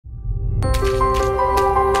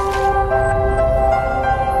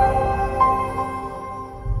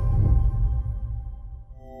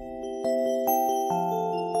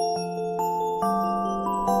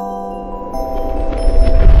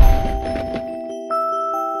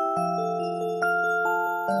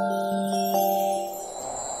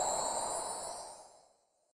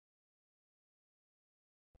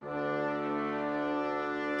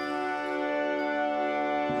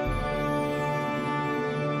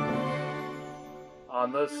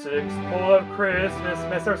On the 6th pull of Christmas,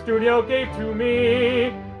 Masse Art Studio gave to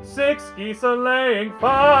me 6 geese a-laying,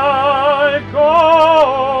 5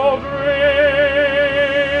 gold rings,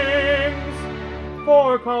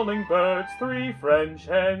 4 calling birds, 3 French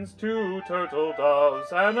hens, 2 turtle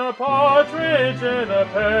doves, and a partridge in a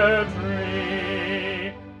pear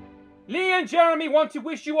tree. Lee and Jeremy want to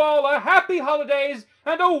wish you all a happy holidays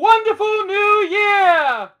and a wonderful new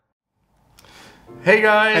year! Hey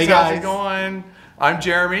guys, Hey how's guys. it going? I'm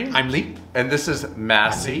Jeremy. I'm Lee. And this is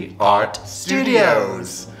Masse Art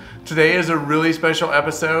Studios. Today is a really special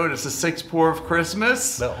episode. It's the 6th pour of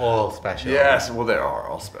Christmas. They're all special. Yes, well they are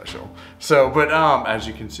all special. So, but as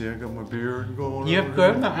you can see, I got my beard going. You have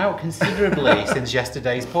grown that out considerably since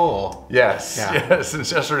yesterday's pour. Yes, Yeah. yes,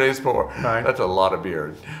 since yesterday's pour. Right. That's a lot of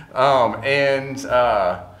beard.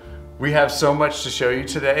 We have so much to show you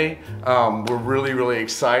today. We're really, really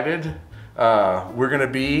excited. We're gonna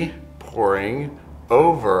be pouring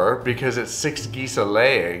over, because it's 6 geese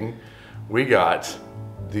a-laying, we got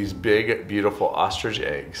these big, beautiful ostrich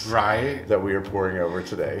eggs. Right. That we are pouring over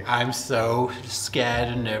today. I'm so scared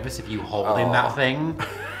and nervous of you holding that thing.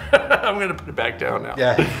 I'm gonna put it back down now.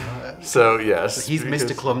 Yeah. So yes. He's because-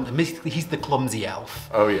 he's the clumsy elf.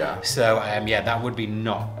 Oh yeah. So yeah, that would be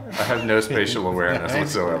not I have no spatial awareness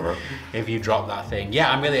whatsoever. if you drop that thing. Yeah,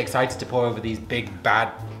 I'm really excited to pour over these big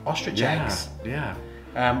bad ostrich eggs. Yeah.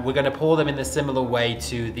 We're going to pour them in the similar way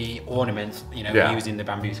to the ornaments, you know, Yeah. using the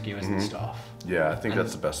bamboo skewers and stuff. Yeah, I think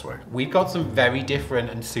that's the best way. We've got some very different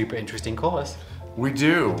and super interesting colors. We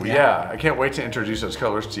do, yeah. I can't wait to introduce those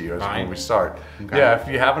colors to you as Right. when we start. Okay. Yeah, if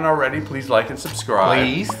you haven't already, please like and subscribe.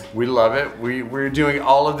 Please. We love it. We're doing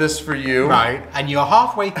all of this for you. Right, and you're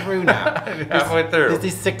halfway through now. Halfway through.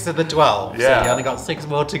 This is 6 of the 12, so Yeah. you only got 6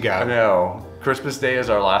 more to go. I know. Christmas Day is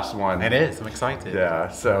our last one. It is, I'm excited. Yeah,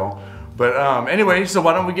 so, but anyway, so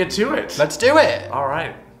why don't we get to it? Let's do it. All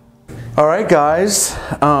right. All right, guys.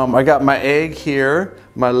 I got my egg here,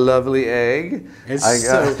 my lovely egg. It's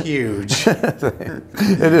so huge.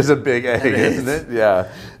 It is a big egg, isn't it? Yeah.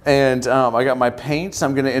 And I got my paints.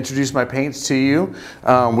 I'm going to introduce my paints to you.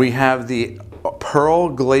 We have the Pearl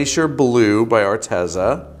Glacier Blue by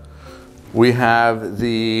Arteza. We have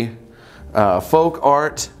the Folk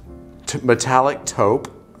Art Metallic Taupe.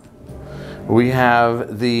 We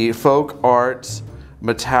have the Folk Art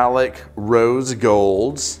Metallic Rose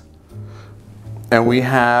Golds. And we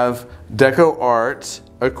have Deco Art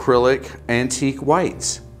Acrylic Antique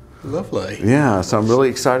Whites. Lovely. Yeah, so I'm really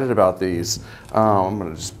excited about these. I'm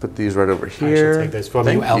gonna just put these right over here. take those from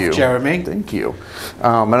you, Elf Jeremy. Thank you.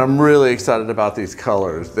 And I'm really excited about these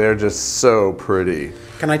colors. They're just so pretty.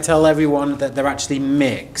 Can I tell everyone that they're actually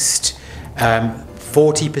mixed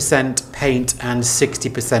 40% paint and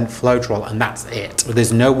 60% Floetrol, and that's it.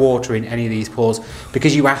 There's no water in any of these pours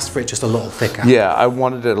because you asked for it just a little thicker. Yeah, I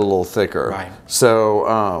wanted it a little thicker. Right. So,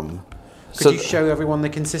 Could you show everyone the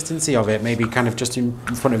consistency of it? Maybe kind of just in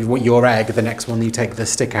front of your egg, the next one you take the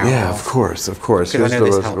stick out yeah, of. of course. Because I Here's know the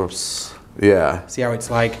this rose gold. helps. Yeah. See how it's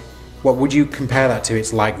like, what would you compare that to?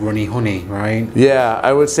 It's like runny honey, right? Yeah,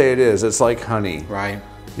 I would say it is. It's like honey. Right.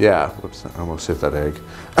 Yeah. Whoops, I almost hit that egg.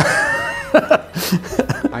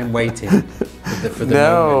 I'm waiting for the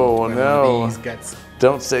No, moment when no. one of these gets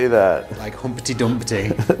Don't say that. like Humpty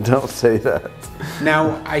Dumpty. Don't say that.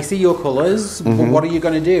 Now I see your colours. Mm-hmm. What are you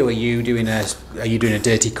going to do? Are you doing a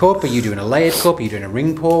dirty cup? Are you doing a layered cup? Are you doing a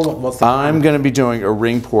ring pour? What's the I'm going to be doing a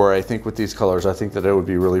ring pour, I think, with these colors. I think that it would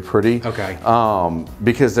be really pretty. Okay.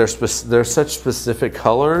 Because they're such specific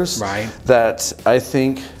colors. Right. That I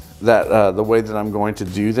think that the way that I'm going to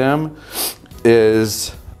do them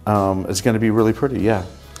is going to be really pretty. Yeah.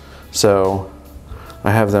 So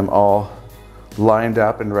I have them all lined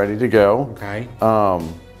up and ready to go. Okay. All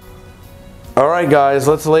right, guys,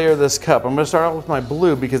 let's layer this cup. I'm going to start off with my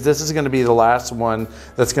blue because this is going to be the last one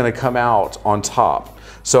that's going to come out on top.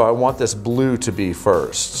 So I want this blue to be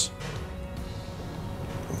first.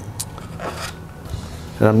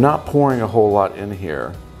 And I'm not pouring a whole lot in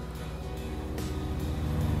here.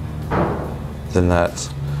 Then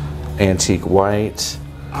that antique white.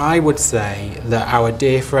 I would say that our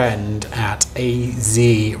dear friend at AZ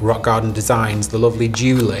Rock Garden Designs, the lovely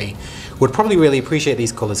Julie, would probably really appreciate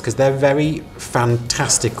these colours because they're very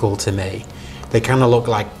fantastical to me. They kind of look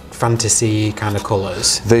like fantasy kind of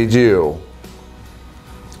colours. They do.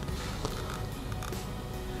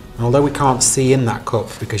 Although we can't see in that cup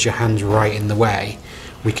because your hand's right in the way,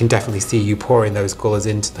 we can definitely see you pouring those colours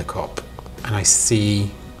into the cup. And I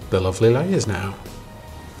see the lovely layers now.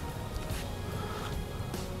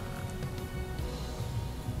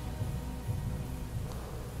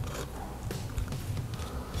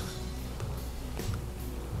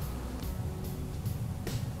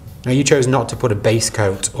 Now you chose not to put a base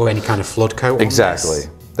coat or any kind of flood coat on Exactly. this.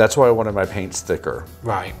 That's why I wanted my paints thicker.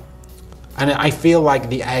 Right. And I feel like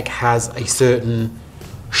the egg has a certain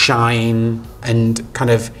shine and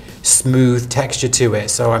kind of smooth texture to it,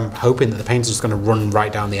 so I'm hoping that the paint's just going to run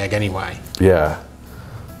right down the egg anyway. Yeah,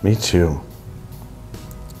 me too.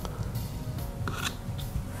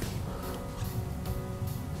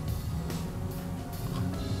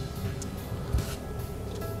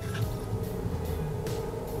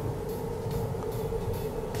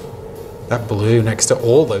 That blue next to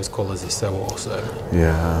all those colours is so awesome.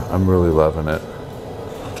 Yeah, I'm really loving it.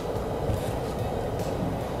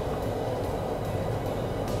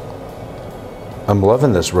 I'm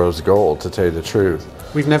loving this rose gold, to tell you the truth.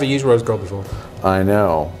 We've never used rose gold before. I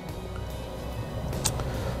know.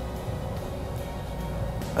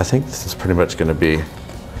 I think this is pretty much going to be...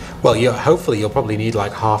 Well, hopefully you'll probably need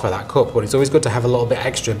like half of that cup, but it's always good to have a little bit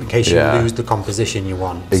extra in case you lose the composition you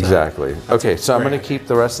want. So. Exactly. Okay, so I'm going to keep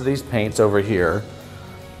the rest of these paints over here,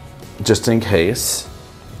 just in case.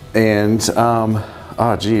 And,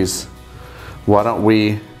 oh geez, why don't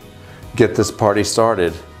we get this party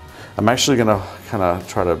started? I'm actually going to kind of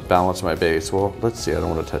try to balance my base. Well, let's see, I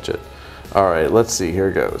don't want to touch it. All right, let's see,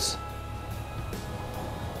 here goes.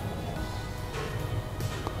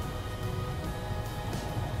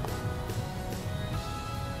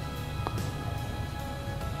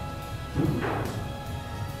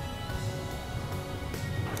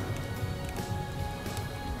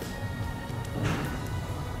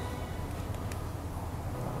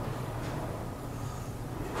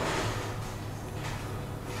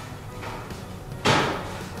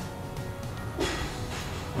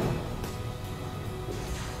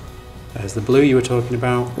 There's the blue you were talking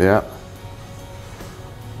about. Yeah.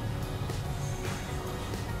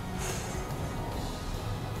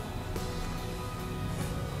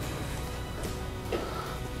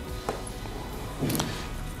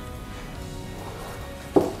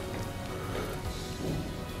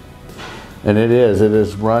 And it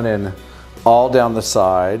is running all down the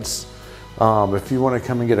sides. If you want to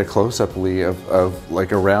come and get a close-up, Lee, of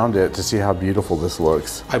like around it to see how beautiful this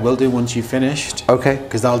looks. I will do once you've finished. Okay.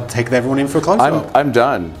 Because I'll take everyone in for a close-up. I'm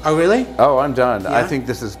done. Oh, really? Oh, I'm done. Yeah? I think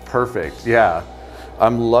this is perfect. Yeah.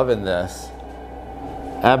 I'm loving this.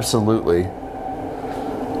 Absolutely.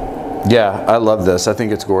 Yeah, I love this. I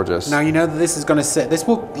think it's gorgeous. Now you know that this is going to sit, this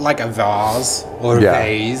will, like a vase or a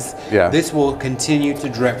vase, this will continue to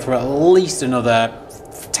drip for at least another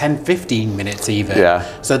 10-15 minutes even.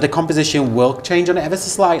 Yeah. So the composition will change on it ever so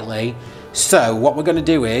slightly. So what we're going to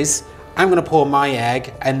do is, I'm going to pour my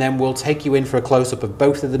egg and then we'll take you in for a close-up of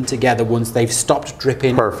both of them together once they've stopped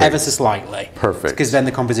dripping ever so slightly. Perfect. Because then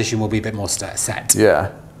the composition will be a bit more set.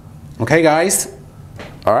 Yeah. Okay guys?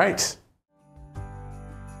 All right.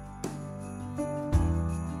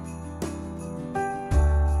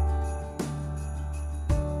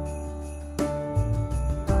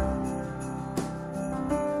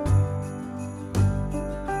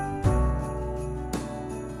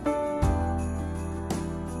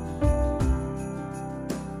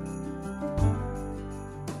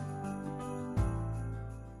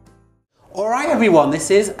 Alright everyone, this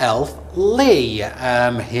is Elf Lee.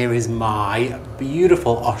 Here is my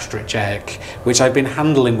beautiful ostrich egg, which I've been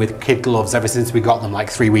handling with kid gloves ever since we got them like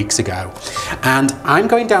 3 weeks ago. And I'm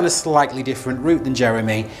going down a slightly different route than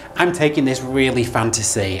Jeremy. I'm taking this really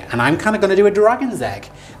fantasy, and I'm kind of going to do a dragon's egg.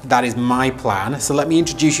 That is my plan. So let me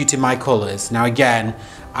introduce you to my colours. Now again,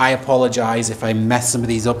 I apologise if I mess some of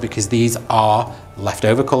these up because these are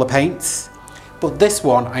leftover colour paints. But this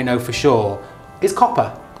one, I know for sure, is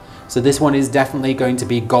copper. So this one is definitely going to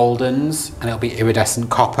be Goldens, and it'll be iridescent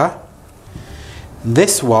copper.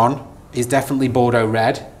 This one is definitely Bordeaux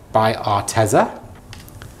Red by Arteza.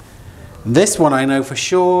 This one I know for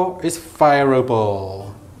sure is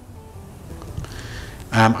Fireable.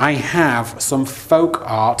 I have some Folk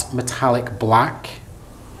Art Metallic Black.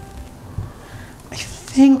 I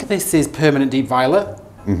think this is Permanent Deep Violet.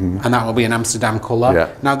 And that will be an Amsterdam colour.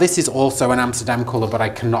 Yeah. Now this is also an Amsterdam colour, but I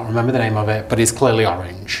cannot remember the name of it, but it's clearly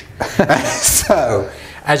orange. So,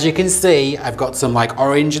 as you can see, I've got some like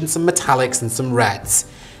orange and some metallics and some reds.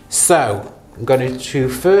 So I'm going to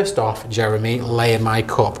first off, Jeremy, layer my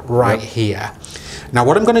cup right here. Now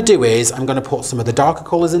what I'm going to do is I'm going to put some of the darker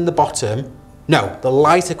colours in the bottom. No, the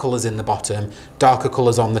lighter colours in the bottom, darker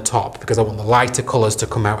colours on the top, because I want the lighter colours to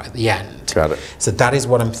come out at the end. Got it. So that is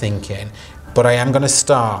what I'm thinking. But I am going to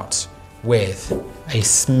start with a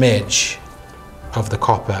smidge of the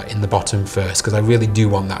copper in the bottom first, because I really do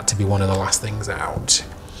want that to be one of the last things out.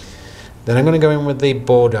 Then I'm going to go in with the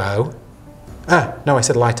Bordeaux. Ah, no, I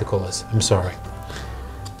said lighter colours. I'm sorry.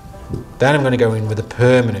 Then I'm going to go in with the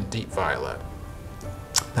permanent deep violet.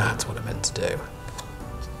 That's what I meant to do.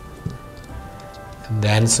 And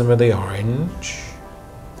then some of the orange.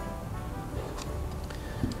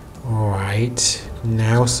 Alright,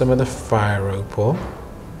 now some of the fire opal.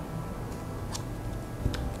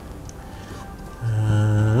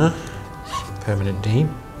 Permanent deep.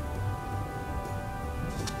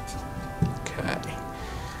 Okay.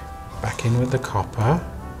 Back in with the copper.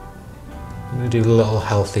 I'm going to do little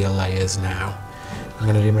healthier layers now. I'm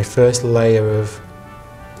going to do my first layer of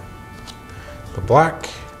the black.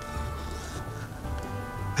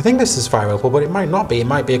 I think this is fire opal, but it might not be. It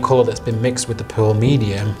might be a colour that's been mixed with the pearl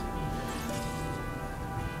medium.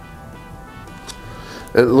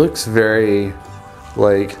 It looks very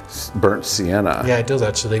like burnt sienna. Yeah, it does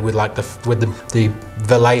actually, with like the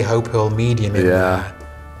Vallejo pearl medium in there.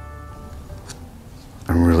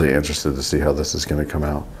 I'm really interested to see how this is going to come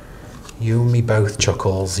out. You and me both,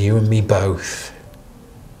 Chuckles. You and me both.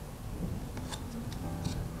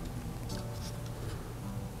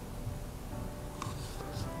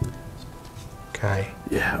 Okay.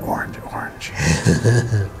 Yeah, orange.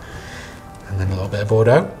 And then a little bit of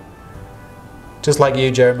Bordeaux. Just like you,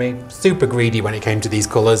 Jeremy, super greedy when it came to these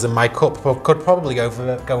colours, and my cup could probably go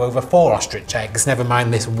over 4 ostrich eggs, never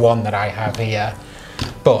mind this one that I have here.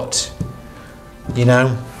 But, you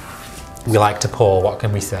know, we like to pour, what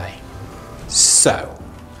can we say? So,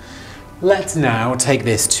 let's now take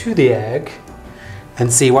this to the egg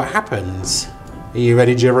and see what happens. Are you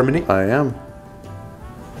ready, Jeremy? I am.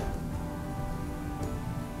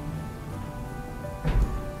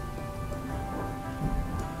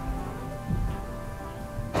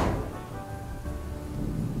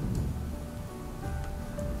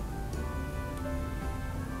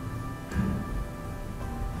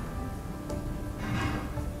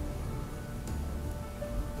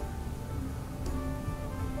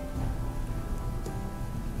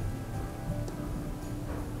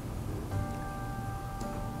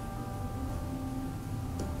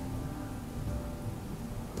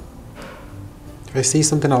 If I see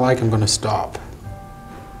something I like, I'm going to stop.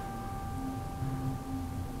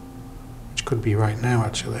 Which could be right now,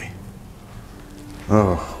 actually.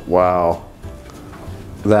 Oh, wow.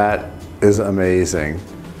 That is amazing.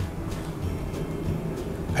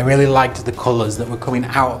 I really liked the colours that were coming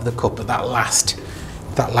out of the cup at that last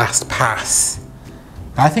pass.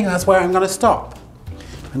 I think that's where I'm going to stop.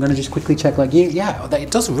 I'm going to just quickly check like you. Yeah, it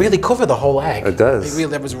does really cover the whole egg. It does.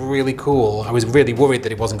 That was really cool. I was really worried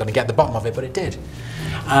that it wasn't going to get the bottom of it, but it did.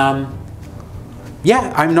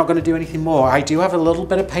 Yeah, I'm not going to do anything more. I do have a little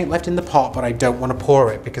bit of paint left in the pot, but I don't want to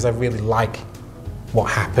pour it because I really like what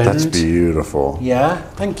happened. That's beautiful. Yeah,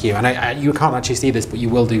 thank you. And you can't actually see this, but you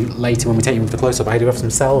will do later when we take you into the close-up. I do have some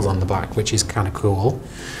cells on the black, which is kind of cool.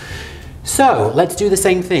 So let's do the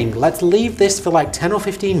same thing. Let's leave this for like 10 or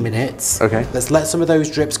 15 minutes. Okay. Let's let some of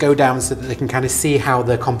those drips go down so that they can kind of see how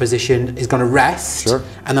the composition is going to rest. Sure.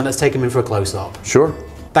 And then let's take them in for a close-up. Sure.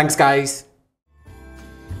 Thanks, guys.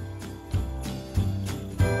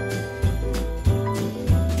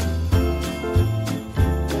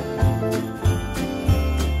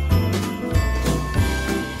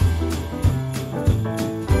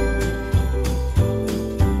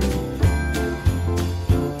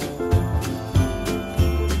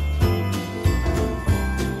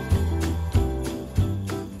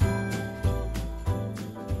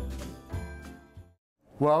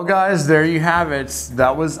 Well, guys, there you have it.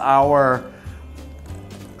 That was our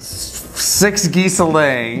 6 geese a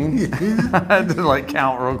laying. I had to like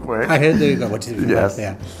count real quick. I heard there you go. What you do? Yes.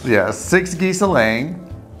 Yeah. Yes. 6 geese a laying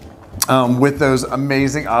with those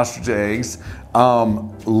amazing ostrich eggs.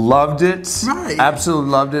 Loved it. Right.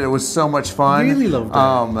 Absolutely loved it. It was so much fun. Really loved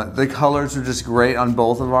it. The colors are just great on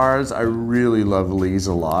both of ours. I really love Lee's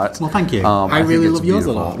a lot. Well, thank you. I really think love it's yours a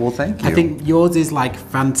beautiful. lot. Well, thank you. I think yours is like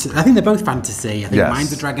fantasy. I think they're both fantasy. I think Yes.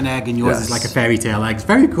 mine's a dragon egg and yours Yes. is like a fairy tale egg. It's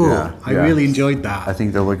very cool. Yeah, I yeah. really enjoyed that. I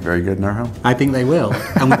think they'll look very good in our home. I think they will.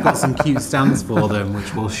 And we've got some cute stands for them,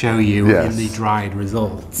 which we'll show you Yes. in the dried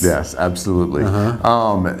results. Yes, absolutely.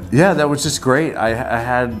 Yeah, that was just great. I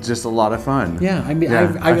had just a lot of fun. Yeah, I mean,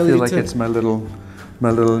 Yeah, I really feel did like too. it's my little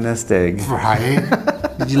nest egg. Right.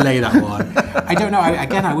 Did you lay that one? I don't know.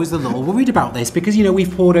 I was a little worried about this because, you know,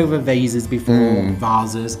 we've poured over vases before,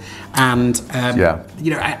 vases, and,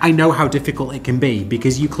 you know, I know how difficult it can be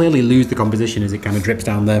because you clearly lose the composition as it kind of drips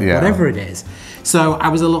down the whatever it is. So I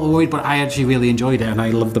was a little worried, but I actually really enjoyed it and I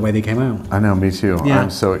loved the way they came out. I know, me too. Yeah. I'm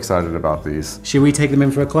so excited about these. Should we take them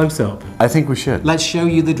in for a close-up? I think we should. Let's show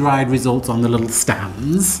you the dried results on the little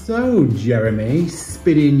stands. So, Jeremy,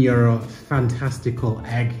 spit in your fantastical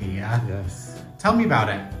egg here. Yes. Tell me about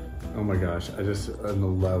it. Oh my gosh, I'm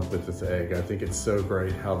in love with this egg. I think it's so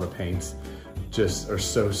great how the paints just are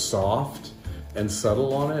so soft and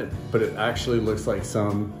subtle on it, but it actually looks like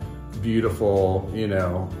some beautiful, you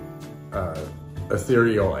know,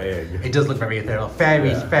 ethereal egg. It does look very ethereal,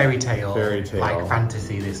 fairy tale, like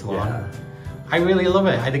fantasy, this one. Yeah. I really love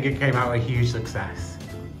it. I think it came out a huge success.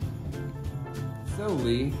 So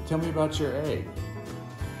Lee, tell me about your egg.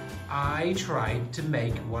 I tried to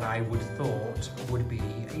make what I would thought would be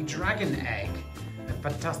a dragon egg, a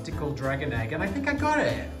fantastical dragon egg, and I think I got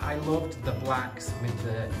it. I loved the blacks with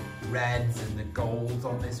the reds and the golds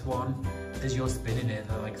on this one. As you're spinning it,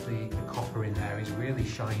 like the copper in there is really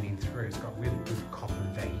shining through. It's got really good copper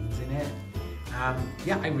veins in it.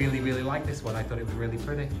 Yeah, I really, really like this one. I thought it was really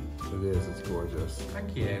pretty. It is, it's gorgeous.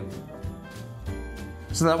 Thank you.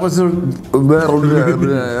 So that was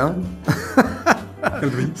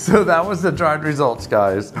So that was the dried results,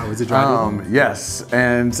 guys. That was the dried results? Yes,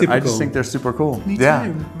 and Super I just cool. think they're super cool. Me yeah,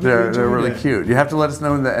 too. they're really it. cute. You have to let us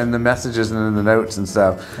know in the messages and in the notes and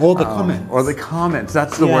stuff. Or the comments. Or the comments.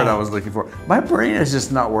 That's the word I was looking for. My brain is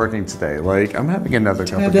just not working today. Like, I'm having another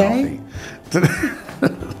cup of coffee.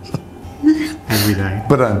 Every day.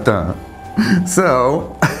 But I'm done.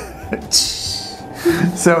 So,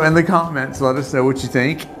 so in the comments, let us know what you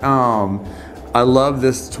think. I love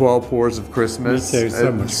this 12 Pours of Christmas. Me too, so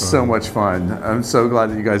much fun. So much fun. I'm so glad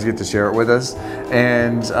that you guys get to share it with us.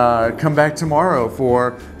 And come back tomorrow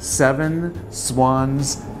for 7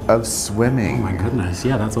 Swans of Swimming. Oh my goodness,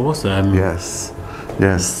 yeah, that's awesome. Yes,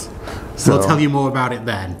 yes. So, We'll tell you more about it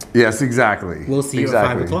then. Yes, exactly. We'll see you at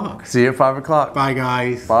 5 o'clock. See you at 5 o'clock. Bye,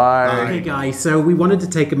 guys. Bye. Hey, guys. So we wanted to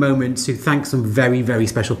take a moment to thank some very, very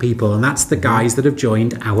special people, and that's the guys that have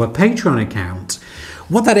joined our Patreon account.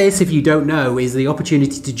 What that is, if you don't know, is the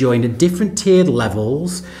opportunity to join at different tiered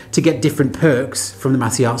levels to get different perks from the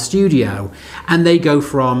Masse Art Studio. And they go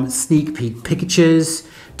from sneak peek pictures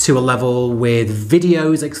to a level with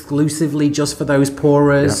videos exclusively just for those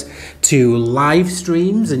pourers, to live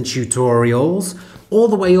streams and tutorials, all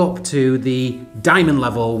the way up to the diamond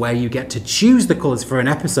level where you get to choose the colours for an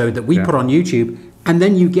episode that we put on YouTube, and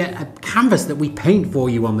then you get a canvas that we paint for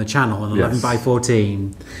you on the channel, an 11 by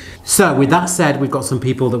 14. So with that said, we've got some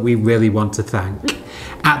people that we really want to thank.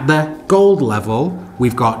 At the gold level,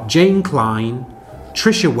 we've got Jane Klein,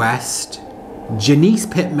 Trisha West, Janice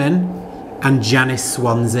Pittman, and Janice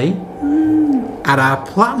Swansea. At our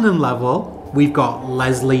platinum level, we've got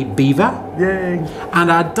Leslie Beaver. Yay. And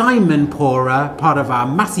our diamond pourer, part of our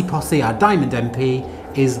Masse Posse, our diamond MP,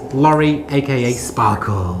 is Laurie, aka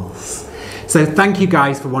Sparkles. So thank you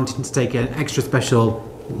guys for wanting to take an extra special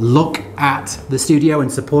look at the studio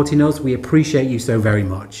and supporting us. We appreciate you so very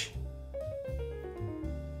much.